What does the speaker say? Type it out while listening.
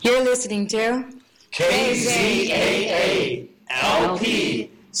listening to KZAA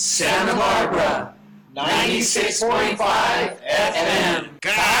LP Santa Barbara 96.5 FM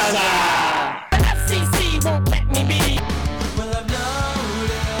Gaza. FCC won't let me be. Well, I've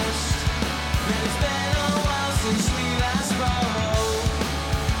noticed that it's been a while since we last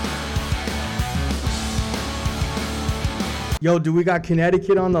spoke. Yo, do we got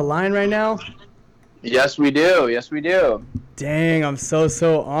Connecticut on the line right now? Yes, we do. Yes, we do. Dang, I'm so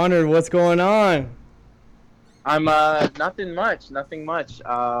honored. What's going on? I'm nothing much.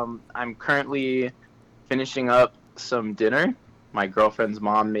 I'm currently finishing up some dinner. My girlfriend's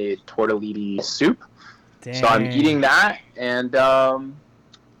mom made tortellini soup. Dang. So I'm eating that and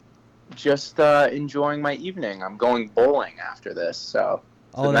just enjoying my evening. I'm going bowling after this, so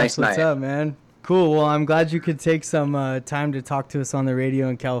it's a nice that's what's night. up, man. Cool. Well, I'm glad you could take some time to talk to us on the radio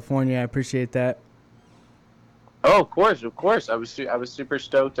in California. I appreciate that. Oh, of course. I was super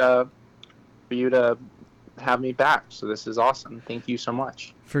stoked for you to have me back. So this is awesome. Thank you so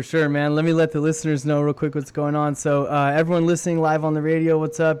much. For sure, man. Let me let the listeners know real quick what's going on. So everyone listening live on the radio,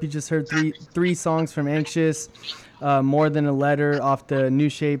 what's up? You just heard three songs from Anxious. More Than a Letter off the New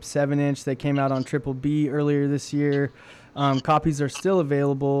Shape 7-inch that came out on Triple B earlier this year. Copies are still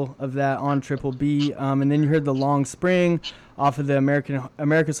available of that on Triple B. And then you heard The Long Spring off of the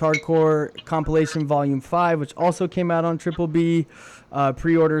America's Hardcore compilation Volume 5, which also came out on Triple B.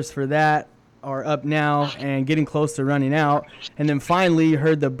 Pre-orders for that are up now and getting close to running out. And then finally you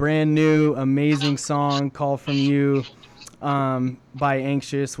heard the brand new amazing song Call From You by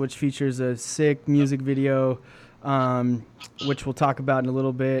Anxious, which features a sick music video, which we'll talk about in a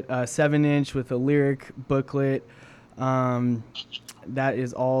little bit. 7-inch with a lyric booklet. That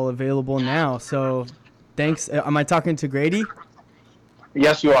is all available now. So thanks. Am I talking to Grady?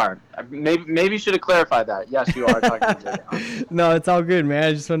 Yes, you are. Maybe you should have clarified that. Yes, you are talking to me. No, it's all good, man.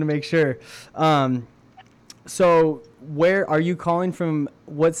 I just wanted to make sure. So where are you calling from?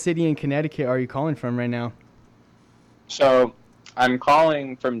 What city in Connecticut are you calling from right now? So I'm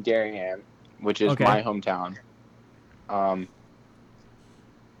calling from Darien, which is my hometown.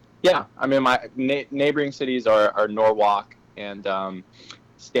 Yeah, I mean, my neighboring cities are Norwalk and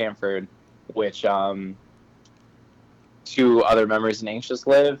Stamford, which two other members in Anxious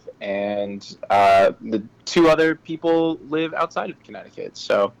live, and the two other people live outside of Connecticut.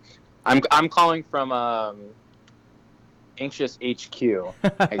 So I'm calling from Anxious HQ,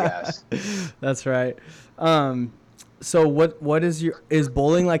 I guess. That's right. So what is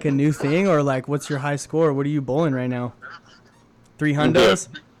bowling like a new thing, or like what's your high score? What are you bowling right now? 3 hundos?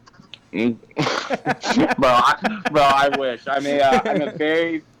 bro, I wish. I'm a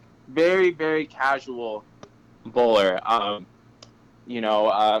very, very, very casual bowler.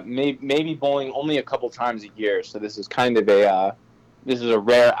 Maybe bowling only a couple times a year. So this is kind of a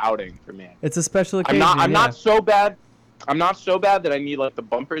rare outing for me. It's a special occasion. I'm not so bad. I'm not so bad that I need like the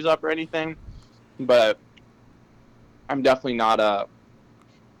bumpers up or anything, but I'm definitely not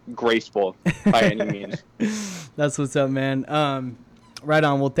graceful by any means. That's what's up, man. Right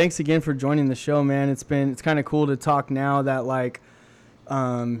on. Well, thanks again for joining the show, man. It's kind of cool to talk now that like,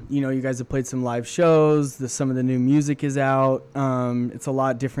 you guys have played some live shows. Some of the new music is out. It's a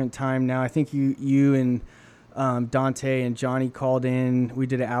lot different time now. I think you and Dante and Johnny called in. We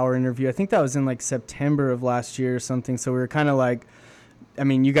did an hour interview. I think that was in like September of last year or something. So we were kind of like, I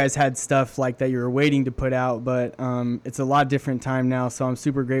mean, you guys had stuff like that you were waiting to put out, but it's a lot different time now. So I'm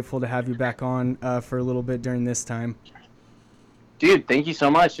super grateful to have you back on for a little bit during this time. Dude, thank you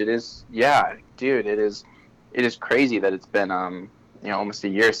so much. It is crazy that it's been almost a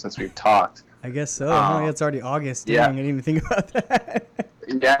year since we've talked. I guess so. No, it's already August. Dang, yeah. I didn't even think about that.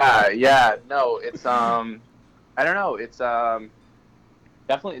 Yeah. No, it's I don't know. It's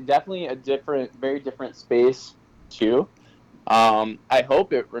definitely a very different space too. I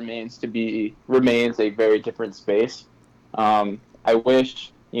hope it remains a very different space. I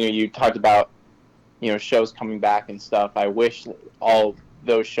wish you talked about shows coming back and stuff. I wish all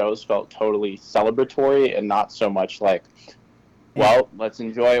those shows felt totally celebratory and not so much like, well, let's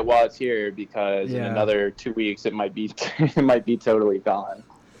enjoy it while it's here because in another 2 weeks it might be totally gone.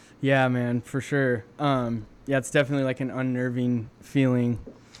 Yeah, man, for sure. It's definitely like an unnerving feeling.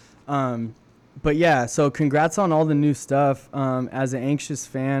 But yeah, so congrats on all the new stuff. As an Anxious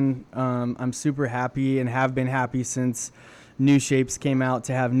fan, I'm super happy and have been happy since New Shapes came out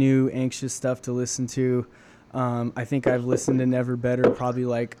to have new Anxious stuff to listen to. I think I've listened to Never Better probably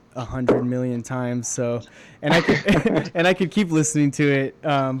like 100 million times. So, and I could keep listening to it.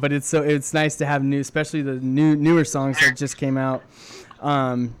 But it's nice to have new, especially the newer songs that just came out.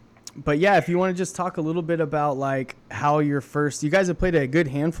 But yeah, if you want to just talk a little bit about like how you guys have played a good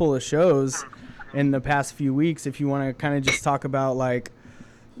handful of shows in the past few weeks. If you want to kind of just talk about like,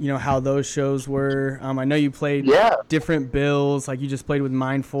 how those shows were. I know you played different bills, like you just played with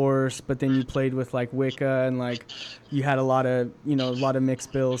Mind Force, but then you played with like Wicca, and like you had a lot of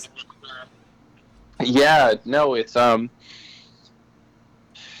mixed bills. Yeah, no, it's so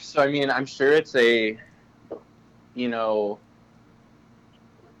I mean, I'm sure it's a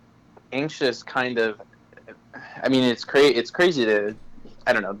anxious kind of, I mean, it's crazy to,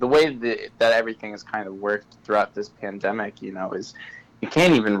 I don't know, the way that everything has kind of worked throughout this pandemic, is you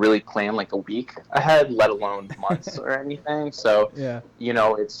can't even really plan like a week ahead, let alone months or anything. So yeah,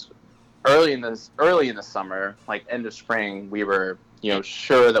 it's early in the summer, like end of spring, we were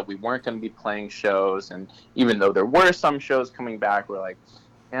sure that we weren't going to be playing shows, and even though there were some shows coming back, we're like,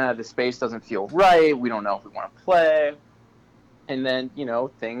 yeah, the space doesn't feel right, we don't know if we want to play. And then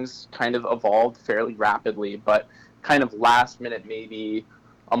things kind of evolved fairly rapidly, but kind of last minute, maybe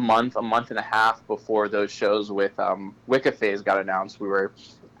a month and a half before those shows with Wicca Phase got announced, we were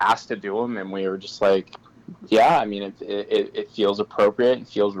asked to do them, and we were just like, yeah, I mean, it feels appropriate and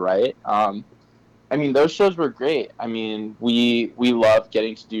feels right. I mean, those shows were great. I mean, we loved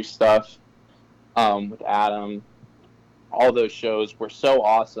getting to do stuff with Adam. All those shows were so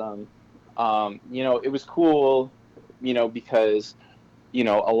awesome. It was cool, because a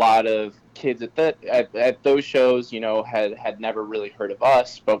lot of kids at those shows, had never really heard of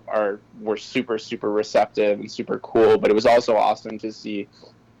us, but were super, super receptive and super cool. But it was also awesome to see,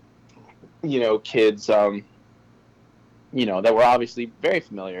 kids, that were obviously very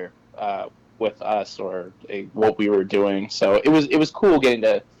familiar with us or what we were doing. So it was cool getting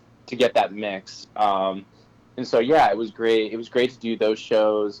to get that mix. And so yeah, it was great. It was great to do those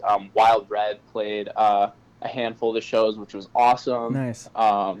shows. Wild Red played a handful of the shows, which was awesome. Nice.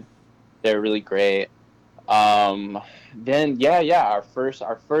 They're really great. Then our first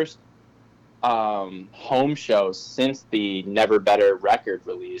home show since the Never Better record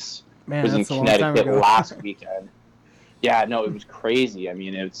release was in Connecticut last weekend. Yeah, no, it was crazy. I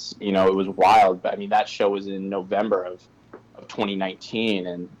mean, it was wild. But I mean, that show was in November of 2019,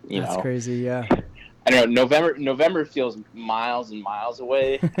 and that's crazy. Yeah. I don't know. November feels miles and miles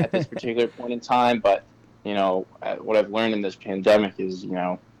away at this particular point in time, but what I've learned in this pandemic is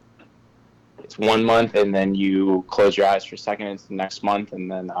it's 1 month, and then you close your eyes for a second, it's the next month,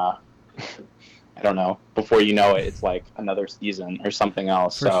 and then I don't know, before you know it, it's like another season or something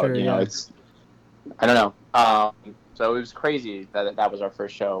else. It's, I don't know. So it was crazy that was our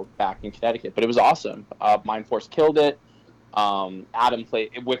first show back in Connecticut, but it was awesome. Mind Force killed it. Adam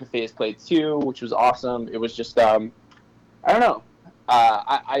played, Wicca Phase played too, which was awesome. It was just I don't know.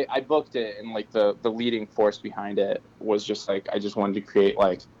 I booked it, and like the leading force behind it was just like, I just wanted to create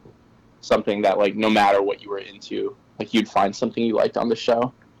like something that, like, no matter what you were into, like, you'd find something you liked on the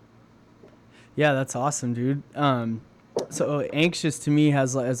show. Yeah, that's awesome, dude. So Anxious to me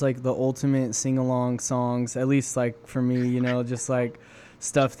has like the ultimate sing-along songs, at least like for me, just like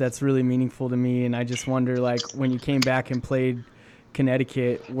stuff that's really meaningful to me. And I just wonder, like, when you came back and played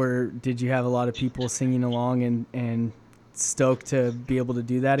Connecticut, did you have a lot of people singing along and stoked to be able to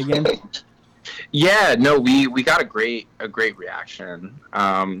do that again? Yeah, no, we got a great reaction.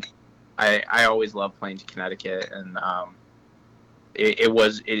 I always love playing to Connecticut, and I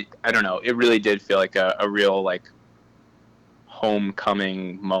don't know, it really did feel like a real, like,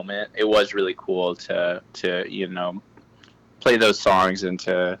 homecoming moment. It was really cool to play those songs and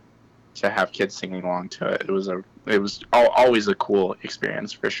to have kids singing along to it. It was always a cool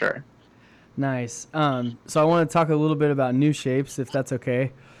experience for sure. Nice. So I want to talk a little bit about New Shapes, if that's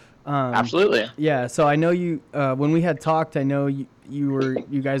okay. Absolutely. Yeah. So I know you, when we had talked, I know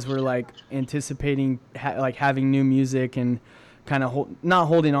you guys were like anticipating like having new music and kind of not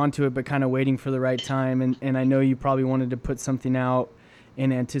holding on to it, but kind of waiting for the right time. And I know you probably wanted to put something out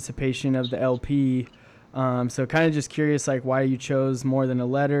in anticipation of the LP. So kind of just curious, like, why you chose More Than a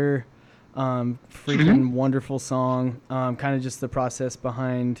Letter, freaking wonderful song, kind of just the process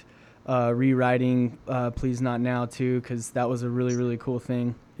behind rewriting Please Not Now too, because that was a really, really cool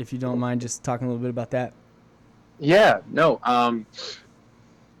thing. If you don't mind just talking a little bit about that. Yeah, no.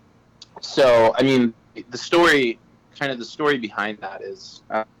 So, I mean, the story behind that is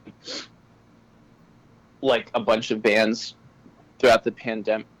like a bunch of bands throughout the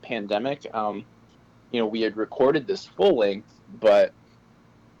pandemic. We had recorded this full length, but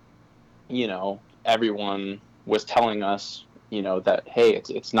everyone was telling us, that, hey,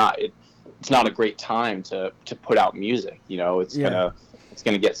 it's not a great time to put out music. It's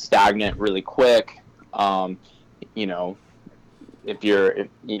gonna get stagnant really quick. if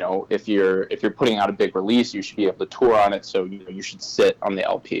you're putting out a big release, you should be able to tour on it. So you should sit on the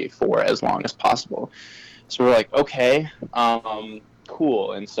LP for as long as possible. So we're like, okay,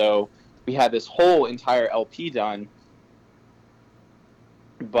 cool. And so we had this whole entire LP done,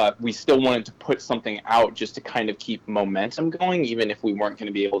 but we still wanted to put something out just to kind of keep momentum going, even if we weren't going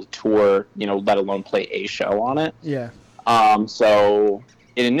to be able to tour, let alone play a show on it. Yeah. So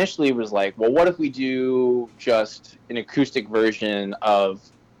it initially was like, well, what if we do just an acoustic version of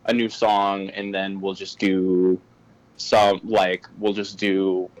a new song, and then we'll just do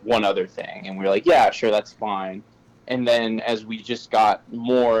one other thing. And we were like, yeah, sure, that's fine. And then as we just got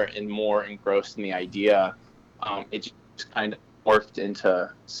more and more engrossed in the idea, it just kind of morphed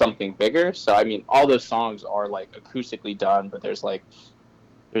into something bigger. So I mean, all those songs are like acoustically done, but there's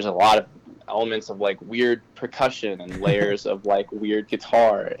a lot of elements of like weird percussion and layers of like weird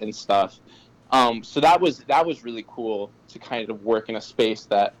guitar and stuff. So that was really cool to kind of work in a space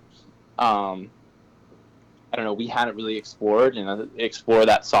that I don't know, we hadn't really explored, explore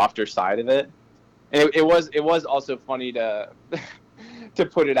that softer side of it. And it was also funny to to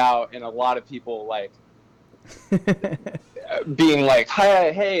put it out, and a lot of people like being like,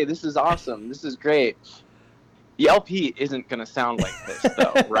 hey, this is awesome, this is great. The LP isn't gonna sound like this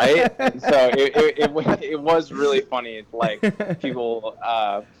though, right? And so it was really funny, like people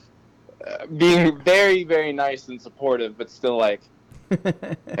being very, very nice and supportive, but still like,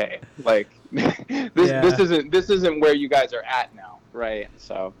 hey, like this isn't where you guys are at now, right?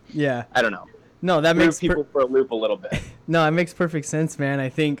 So yeah, I don't know. No, that makes people for a loop a little bit. No, it makes perfect sense, man. I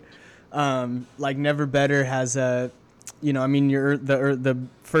think like Never Better has a, I mean, the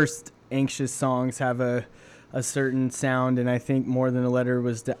first Anxious songs have a certain sound, and I think More Than a Letter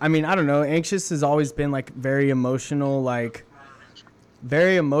was I mean, I don't know, Anxious has always been like very emotional,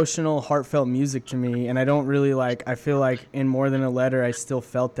 heartfelt music to me, and I don't really I feel like in More Than a Letter I still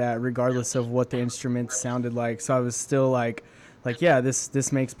felt that regardless of what the instruments sounded like. So I was still like yeah,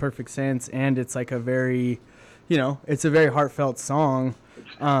 this makes perfect sense, and it's like a very, it's a very heartfelt song.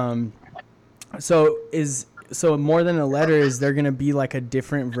 So More Than a Letter, is there going to be like a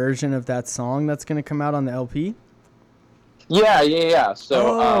different version of that song that's going to come out on the LP? Yeah.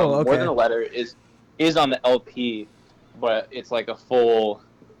 So okay. More Than a Letter is on the LP, but it's like a full.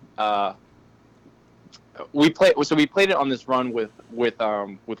 We played it on this run with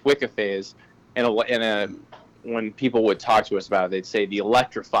Wicca Phase, and when people would talk to us about it, they'd say the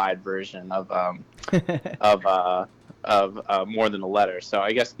electrified version of More Than a Letter. So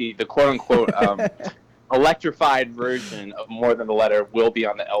I guess the quote unquote electrified version of More Than a Letter will be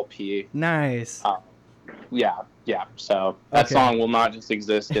on the LP. Nice. Yeah. So that song will not just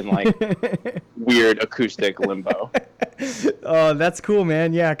exist in like weird acoustic limbo. Oh, that's cool,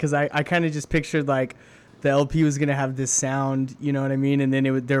 man. Yeah, because I kind of just pictured like the LP was gonna have this sound, you know what I mean, and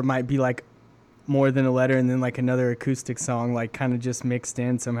then there might be like More Than a Letter, and then like another acoustic song, like kind of just mixed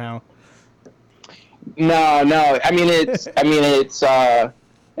in somehow. No. I mean, it's. I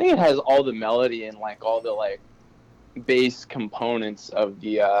think it has all the melody and like all the like bass components of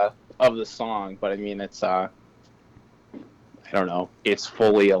the song, but I mean, it's I don't know. It's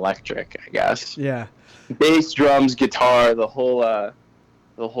fully electric, I guess. Yeah. Bass, drums, guitar, the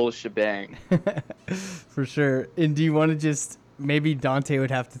whole shebang. For sure. And do you want to just, maybe Dante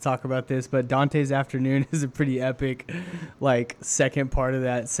would have to talk about this, but Dante's Afternoon is a pretty epic, like, second part of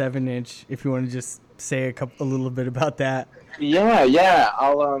that 7-inch. If you want to just say a little bit about that. Yeah.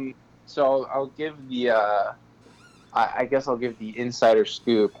 I'll give the I guess I'll give the insider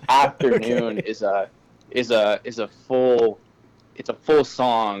scoop. Afternoon is a full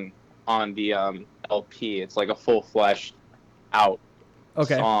song on the LP. It's like a full fleshed out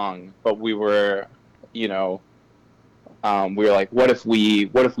song. But we were like, what if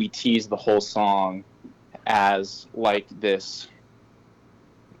we tease the whole song as like this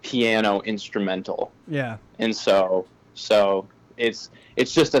piano instrumental? Yeah. And so it's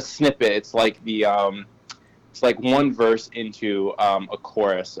just a snippet. It's like it's like one verse into a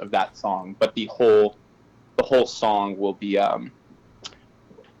chorus of that song, but the whole song will be on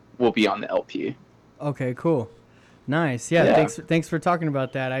the LP. Okay, cool. Nice. Yeah. Thanks for talking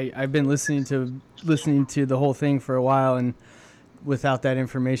about that. I've been listening to the whole thing for a while, and without that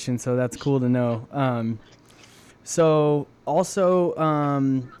information, so that's cool to know.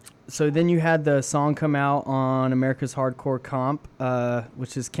 So then you had the song come out on America's Hardcore Comp,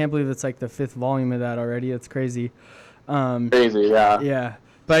 which is, can't believe it's like the 5th volume of that already. It's crazy. Crazy, yeah. Yeah.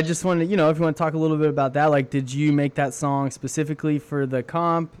 But I just wanted, if you want to talk a little bit about that, like, did you make that song specifically for the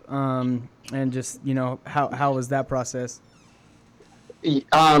comp? And just, how was that process?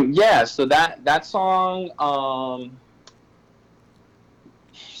 Yeah, so that song,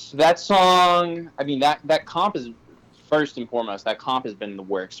 So that song, I mean, that comp is, first and foremost, that comp has been in the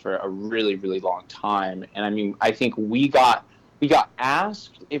works for a really, really long time. And I mean, I think we got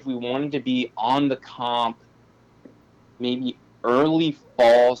asked if we wanted to be on the comp maybe early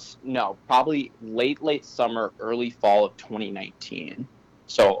fall, no, probably late summer, early fall of 2019.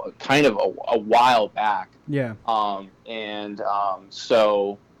 So kind of a while back. Yeah.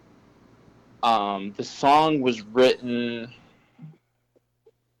 So the song was written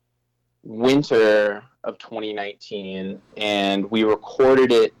winter of 2019, and we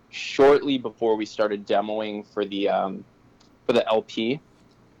recorded it shortly before we started demoing for the LP.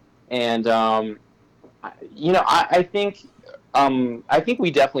 And I think we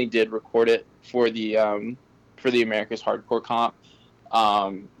definitely did record it for the America's Hardcore comp.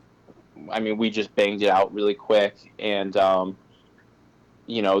 I mean, we just banged it out really quick, and the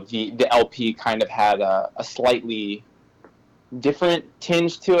LP kind of had a slightly different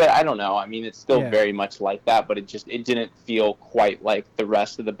tinge to it. I don't know. I mean, it's still very much like that, but it didn't feel quite like the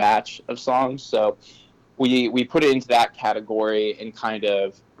rest of the batch of songs. So we put it into that category, and kind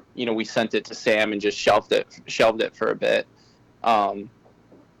of, we sent it to Sam and just shelved it for a bit. And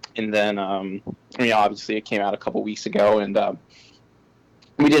then, obviously it came out a couple weeks ago, and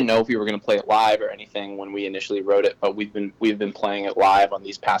we didn't know if we were going to play it live or anything when we initially wrote it, but we've been playing it live on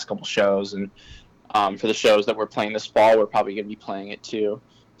these past couple shows, and for the shows that we're playing this fall, we're probably going to be playing it too.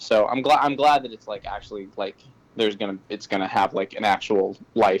 So I'm glad that it's like actually like it's gonna have like an actual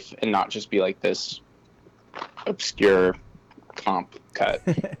life and not just be like this obscure comp cut.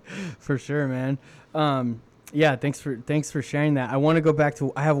 For sure, man. Yeah, thanks for sharing that. I want to go back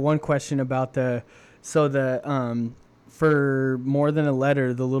to, I have one question about for More Than a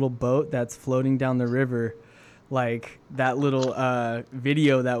Letter, the little boat that's floating down the river, like that little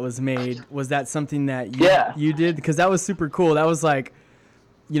video that was made, was that something that you did? Because that was super cool. That was like,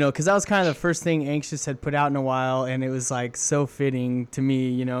 because that was kind of the first thing Anxious had put out in a while, and it was like so fitting to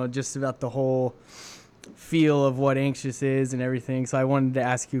me, just about the whole feel of what Anxious is and everything. So I wanted to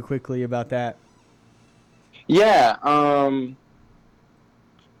ask you quickly about that. Yeah.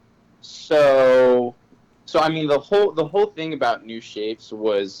 So I mean, the whole thing about New Shapes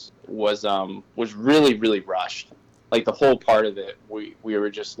was really, really rushed. Like the whole part of it, we were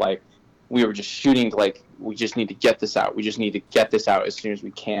just shooting, like, we just need to get this out. We just need to get this out as soon as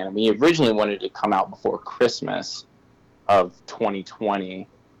we can. And we originally wanted it to come out before Christmas of 2020.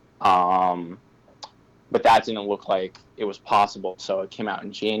 But that didn't look like it was possible. So it came out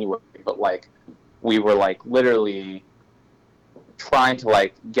in January. But like, we were like literally trying to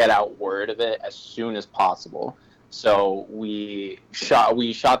like get out word of it as soon as possible. So we shot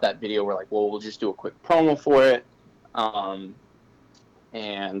that video. We're like, well, we'll just do a quick promo for it.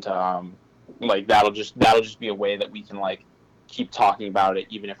 Like that'll just be a way that we can like keep talking about it,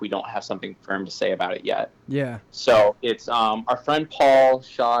 even if we don't have something firm to say about it yet. Yeah. So it's our friend Paul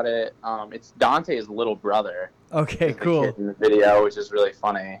shot it. It's Dante's little brother. Okay, cool. In the video, which is really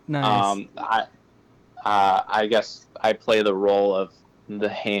funny. Nice. I guess I play the role of the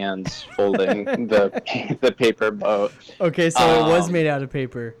hands holding the paper boat. Okay, so it was made out of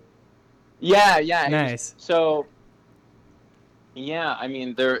paper. Yeah. Nice. So, yeah, I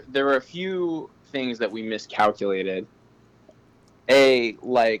mean, there were a few things that we miscalculated.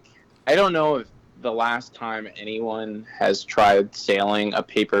 Like, I don't know if the last time anyone has tried sailing a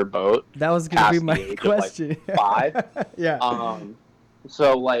paper boat. That was going to be my question. Of, like, 5. Yeah.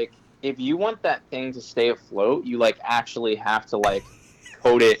 So, like, if you want that thing to stay afloat, you, like, actually have to, like,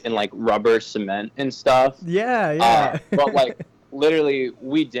 coat it in, like, rubber cement and stuff. Yeah. But, like, literally,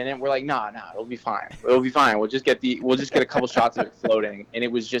 we didn't. We're like, nah, it'll be fine. We'll just get a couple shots of it floating. And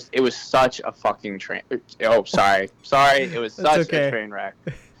it was such a fucking train. Oh, sorry. It was such a train wreck.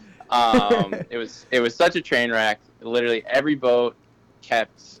 It was such a train wreck. Literally, every boat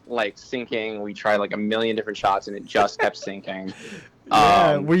kept, like, sinking. We tried, like, a million different shots, and it just kept sinking.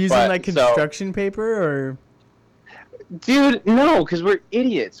 Yeah, we're using, like, construction paper, or... Dude, no, because we're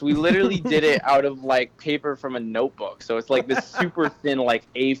idiots. We literally did it out of, like, paper from a notebook. So it's, like, this super thin, like,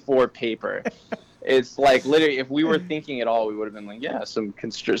 A4 paper. It's, like, literally, if we were thinking at all, we would have been like, yeah, some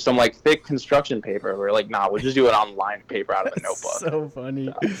like, thick construction paper. We're like, nah, we'll just do it on lined paper out of a notebook. So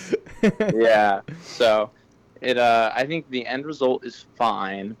funny. So, yeah. So, I think the end result is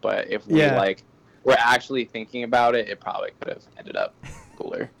fine, but if we, we're actually thinking about it, it probably could have ended up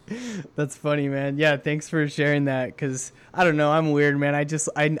cooler. That's funny, man. Yeah, thanks for sharing that, because I don't know, I'm weird, man. I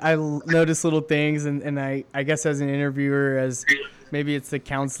notice little things, and I guess as an interviewer, as maybe it's the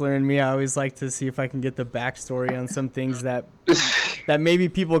counselor in me, I always like to see if I can get the backstory on some things that that maybe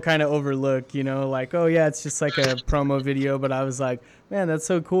people kind of overlook, you know, like, oh yeah, it's just like a promo video, but I was like, man, that's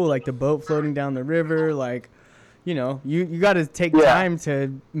so cool, like the boat floating down the river, like, you know, you got to take time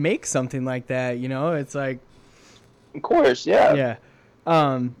to make something like that, you know. It's like, of course, yeah.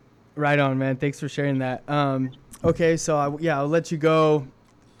 Right on, man. Thanks for sharing that. Okay, so I'll let you go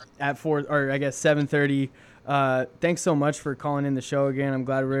at 7:30. Thanks so much for calling in the show again. I'm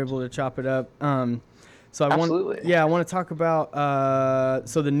glad we were able to chop it up. So I want to talk about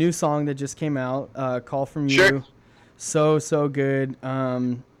so the new song that just came out, Call From You. So good.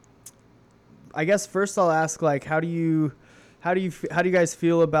 I guess first I'll ask, like, how do you guys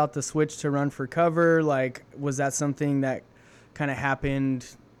feel about the switch to Run for Cover? Like, was that something that kind of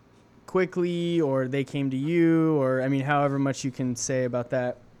happened quickly, or they came to you, or I mean, however much you can say about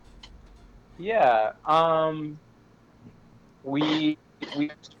that? Yeah. We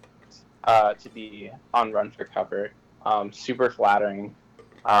to be on Run for Cover. Super flattering.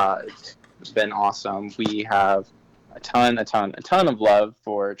 It's been awesome. We have a ton of love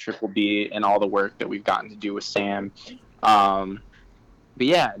for Triple B and all the work that we've gotten to do with Sam. But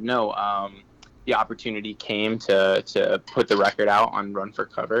yeah, no, the opportunity came to put the record out on Run for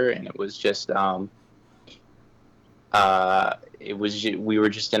Cover, and it was just we were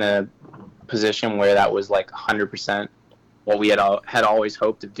just in a position where that was like 100% what we had always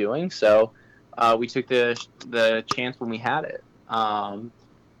hoped of doing. So we took the chance when we had it.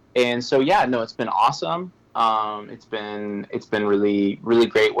 And so yeah, no, it's been awesome. It's been really, really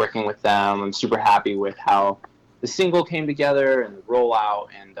great working with them. I'm super happy with how the single came together and the rollout,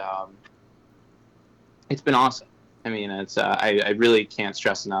 and it's been awesome. I mean, it's I really can't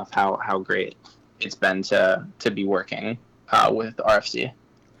stress enough how great it's been to be working with RFC.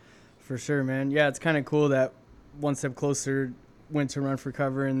 For sure, man. Yeah, it's kind of cool that One Step Closer went to Run for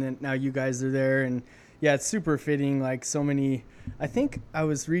Cover, and then now you guys are there, and yeah, it's super fitting. Like, so many. I think I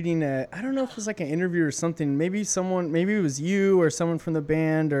was reading I don't know if it was like an interview or something. Maybe it was you or someone from the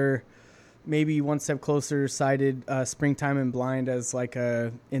band, or maybe One Step Closer cited Springtime and Blind as like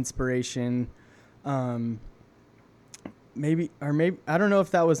a inspiration. Maybe I don't know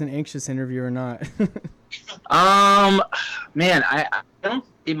if that was an Anxious interview or not. Man, I don't.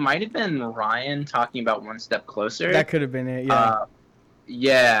 It might have been Ryan talking about One Step Closer. That could have been it. Yeah.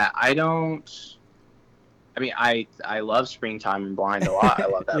 Yeah, I don't. I mean, I love Springtime and Blind a lot. I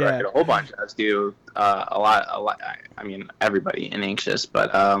love that record a whole bunch. As do a lot. I mean, everybody in Anxious, but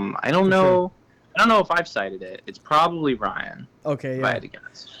I don't know. Sure. I don't know if I've cited it. It's probably Ryan. Okay. If I had to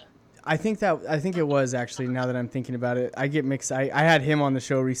guess. I think it was, actually, now that I'm thinking about it. I get mixed. I had him on the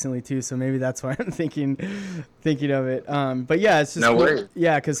show recently too, so maybe that's why I'm thinking of it. But yeah, it's just worries.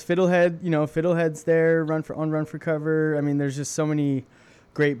 Yeah, because Fiddlehead's there, Run for Cover. I mean, there's just so many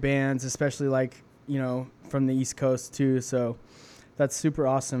great bands, especially like, you know, from the East Coast too. So that's super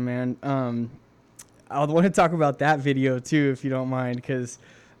awesome, man. I want to talk about that video too, if you don't mind, because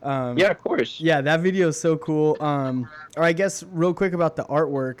yeah, of course. Yeah, that video is so cool. Or I guess real quick about the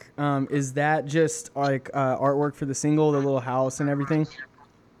artwork. Is that just like artwork for the single, the little house and everything?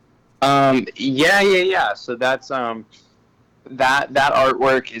 Yeah. So that's that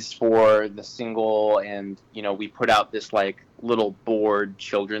artwork is for the single, and you know, we put out this like little board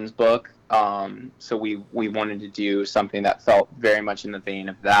children's book. So we wanted to do something that felt very much in the vein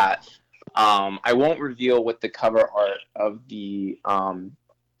of that. I won't reveal what the cover art of the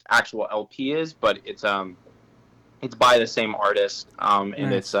actual LP is, but it's by the same artist, and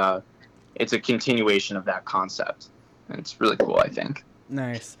nice. It's a continuation of that concept, and it's really cool, I think.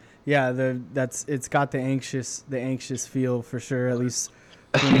 Nice. Yeah, it's got the anxious feel for sure, at least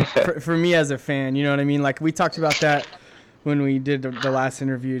for me as a fan, you know what I mean? Like, we talked about that when we did the last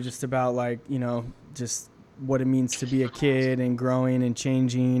interview, just about, like, you know, just what it means to be a kid and growing and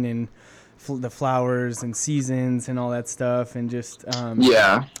changing, and the flowers and seasons and all that stuff, and just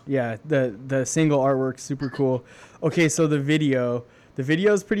the single artwork, super cool. Okay, so the video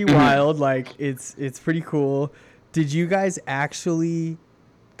is pretty wild. Like, it's pretty cool. Did you guys actually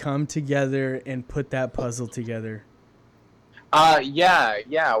come together and put that puzzle together? Yeah.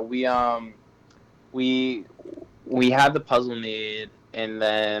 We had the puzzle made, and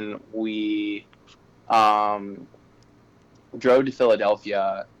then we drove to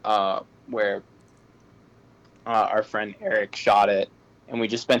Philadelphia, where our friend Eric shot it, and we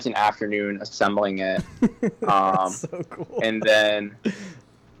just spent an afternoon assembling it. So cool. And then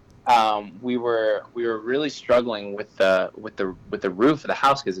we were really struggling with the roof of the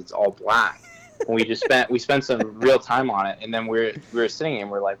house, because it's all black. And we spent some real time on it, and then we were sitting and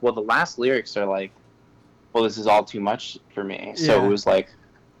we're like, well, the last lyrics are like, well, this is all too much for me. So it was like,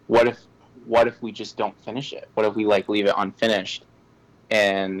 what if we just don't finish it? What if we like leave it unfinished?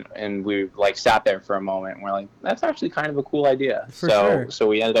 and we like sat there for a moment and we're like, that's actually kind of a cool idea. For sure. So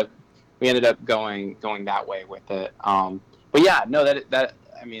we ended up going that way with it. But yeah, no, that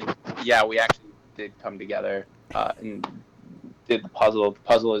I mean, yeah, we actually did come together and did the puzzle. The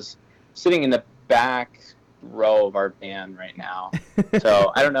puzzle is sitting in the back row of our band right now.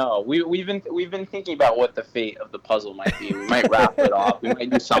 So I don't know. We've been thinking about what the fate of the puzzle might be. We might wrap it off. We might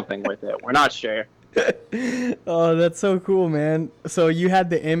do something with it. We're not sure. Oh, that's so cool, man. So you had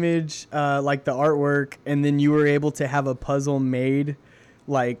the image, like the artwork, and then you were able to have a puzzle made,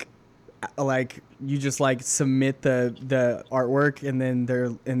 like you just like submit the artwork, and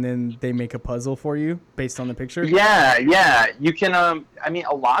then they make a puzzle for you based on the picture. Yeah. You can. I mean,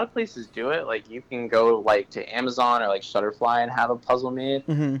 a lot of places do it. Like you can go like to Amazon or like Shutterfly and have a puzzle made.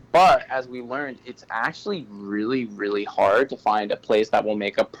 Mm-hmm. But as we learned, it's actually really, really hard to find a place that will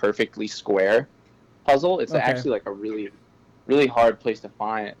make a perfectly square puzzle. It's actually like a really, really hard place to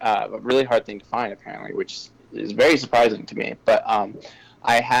find. A really hard thing to find apparently, which is very surprising to me. But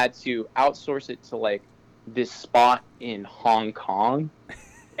I had to outsource it to like this spot in Hong Kong,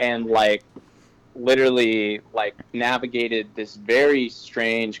 and like literally like navigated this very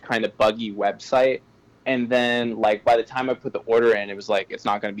strange kind of buggy website, and then like by the time I put the order in, it was like it's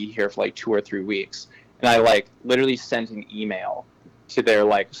not going to be here for like 2 or 3 weeks, and I like literally sent an email to their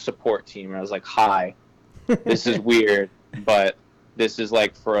like support team, and I was like, hi, this is weird, but this is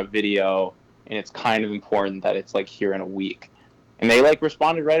like for a video and it's kind of important that it's like here in a week. And they like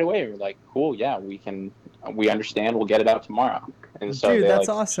responded right away. We're like, cool, yeah, we understand, we'll get it out tomorrow. And so dude, that's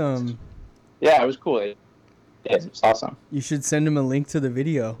like, awesome. Yeah, it was cool. It was awesome. You should send them a link to the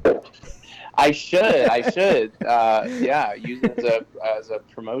video. I should. Yeah, use it as a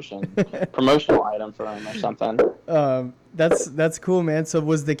promotional item for them or something. That's cool, man. So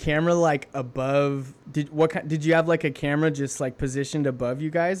was the camera like above? Did you have like a camera just like positioned above you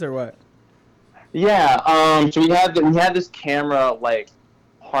guys or what? Yeah. So we had this camera like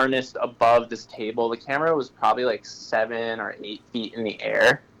harnessed above this table. The camera was probably like 7 or 8 feet in the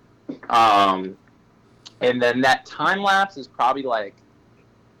air. And then that time lapse is probably like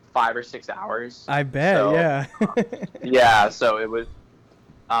 5 or 6 hours. I bet. So, yeah. Yeah. So it was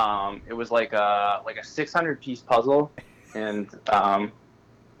like a 600-piece puzzle, and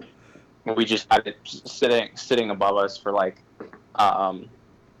we just had it sitting above us for like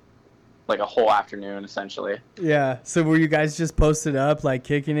a whole afternoon essentially. Yeah. So were you guys just posted up, like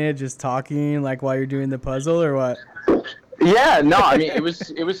kicking it, just talking, like while you're doing the puzzle, or what? Yeah. No. I mean, it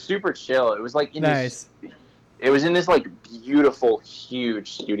was super chill. It was like nice. It was in this like beautiful,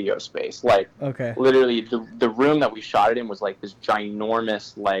 huge studio space. Like, okay. Literally, the room that we shot it in was like this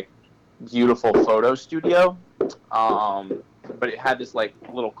ginormous, like, beautiful photo studio. But it had this like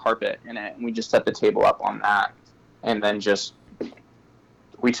little carpet in it, and we just set the table up on that, and then just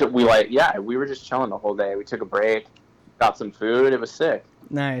we were just chilling the whole day. We took a break, got some food. It was sick.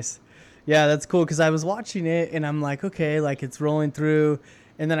 Nice. Yeah, that's cool, because I was watching it and I'm like, okay, like it's rolling through,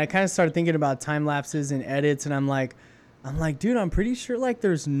 and then I kind of started thinking about time lapses and edits, and I'm like, dude, I'm pretty sure like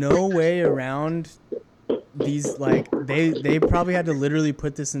there's no way around these. Like they probably had to literally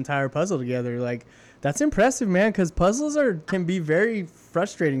put this entire puzzle together. Like that's impressive, man, because puzzles can be very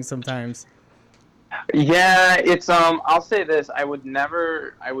frustrating sometimes. Yeah, it's I'll say this, I would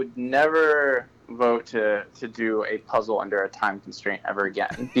never vote to do a puzzle under a time constraint ever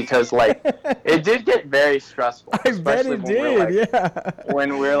again, because like it did get very stressful. I bet it did.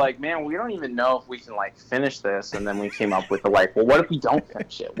 When we're like, man, we don't even know if we can like finish this, and then we came up with the like, well, what if we don't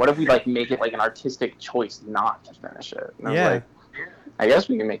finish it? What if we like make it like an artistic choice not to finish it? And I was like, I guess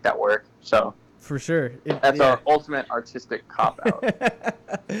we can make that work. So for sure, that's our ultimate artistic cop out.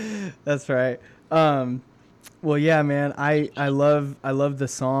 That's right. Well, yeah, man, I love the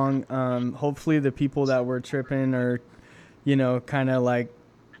song. Hopefully the people that were tripping or, kind of like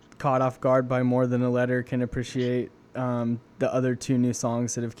caught off guard by More Than a Letter can appreciate the other 2 new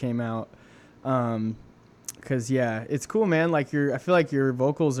songs that have came out. 'Cause yeah, it's cool, man. Like I feel like your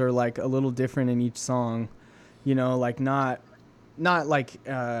vocals are like a little different in each song, like not like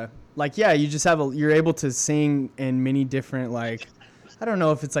yeah, you just you're able to sing in many different, like, I don't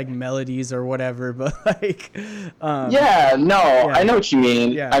know if it's like melodies or whatever, but like, I know what you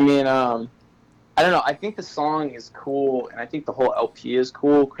mean. Yeah. I mean, I don't know. I think the song is cool, and I think the whole LP is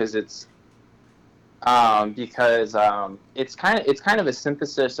cool because it's kind of a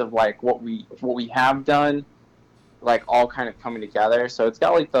synthesis of like what we have done, like all kind of coming together. So it's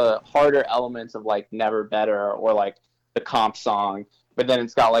got like the harder elements of like Never Better or like the Comp song, but then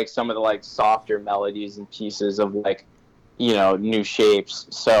it's got like some of the like softer melodies and pieces of like, New Shapes.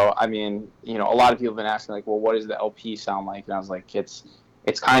 So, I mean, a lot of people have been asking, like, well, what does the LP sound like? And I was like, it's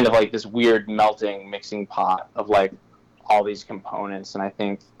it's kind of like this weird melting, mixing pot of like all these components, and I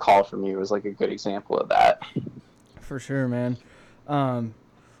think Call for Me was like a good example of that. For sure, man.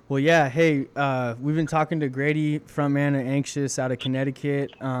 Well, yeah. Hey, we've been talking to Grady, frontman of Anxious, out of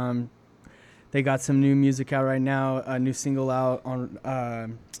Connecticut. They got some new music out right now, a new single out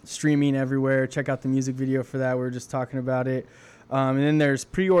on streaming everywhere. Check out the music video for that. We were just talking about it. And then there's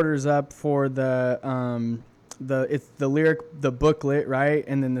pre-orders up for it's the booklet, right?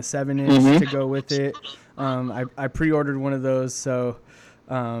 And then the 7-inch to go with it. I pre-ordered one of those, so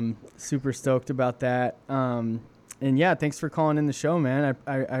super stoked about that. And yeah, thanks for calling in the show, man.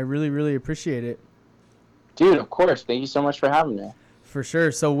 I really, really appreciate it. Dude, of course. Thank you so much for having me. For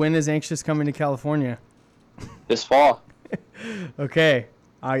sure. So when is Anxious coming to California? This fall. Okay.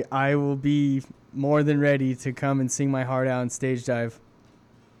 I will be more than ready to come and sing my heart out and stage dive.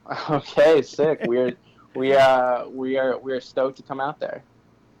 Okay, sick. We are stoked to come out there.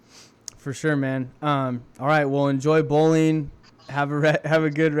 For sure, man. All right. Well, enjoy bowling. Have a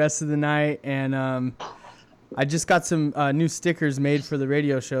good rest of the night. And I just got some new stickers made for the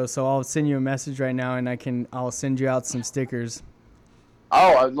radio show, so I'll send you a message right now, and I'll send you out some stickers.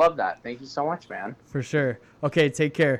 Oh, I would love that. Thank you so much, man. For sure. Okay. Take care.